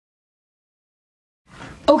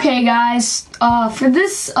Okay guys, for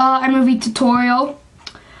this iMovie tutorial,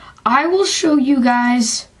 I will show you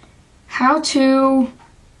guys how to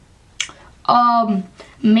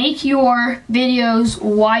make your videos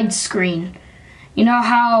widescreen. You know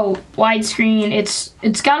how widescreen,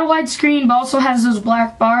 it's got a widescreen but also has those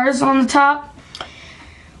black bars on the top?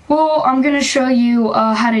 Well, I'm going to show you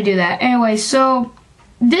how to do that. Anyway, so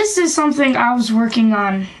this is something I was working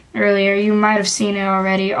on earlier. You might have seen it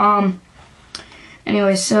already.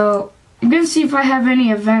 Anyway, so I'm going to see if I have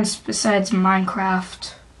any events besides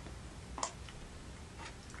Minecraft,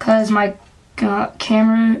 because my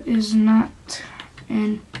camera is not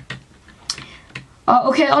in.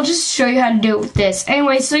 Okay, I'll just show you how to do it with this.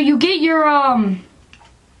 Anyway, so you get your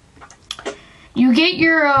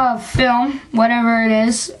film, whatever it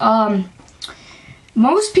is.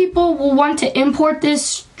 Most people will want to import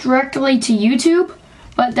this directly to YouTube,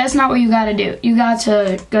 but that's not what you got to do. You got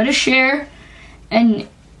to go to Share and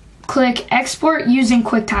click Export using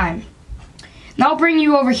QuickTime. That'll bring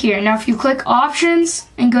you over here. Now if you click Options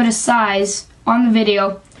and go to Size on the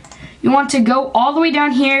video, you want to go all the way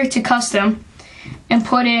down here to Custom and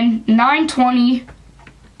put in 920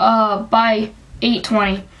 by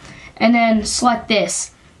 820 and then select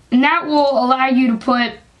this. And that will allow you to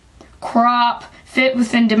put crop, fit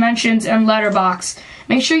within dimensions, and letterbox.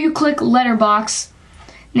 Make sure you click letterbox,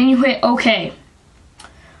 and then you hit OK.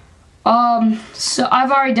 So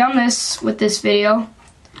I've already done this with this video,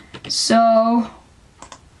 so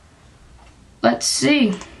let's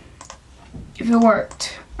see if it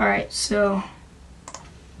worked. Alright, so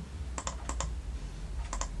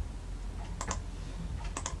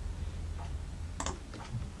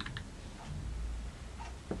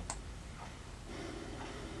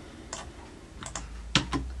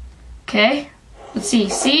okay, let's see.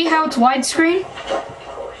 See how it's widescreen?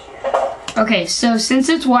 Okay, so since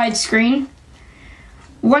it's widescreen,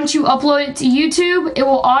 once you upload it to YouTube, it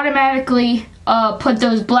will automatically put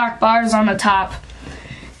those black bars on the top.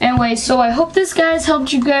 Anyway, so I hope this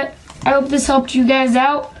helped you guys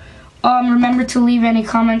out. Remember to leave any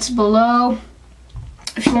comments below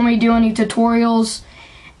if you want me to do any tutorials,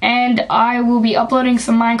 and I will be uploading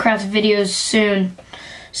some Minecraft videos soon.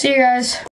 See you guys.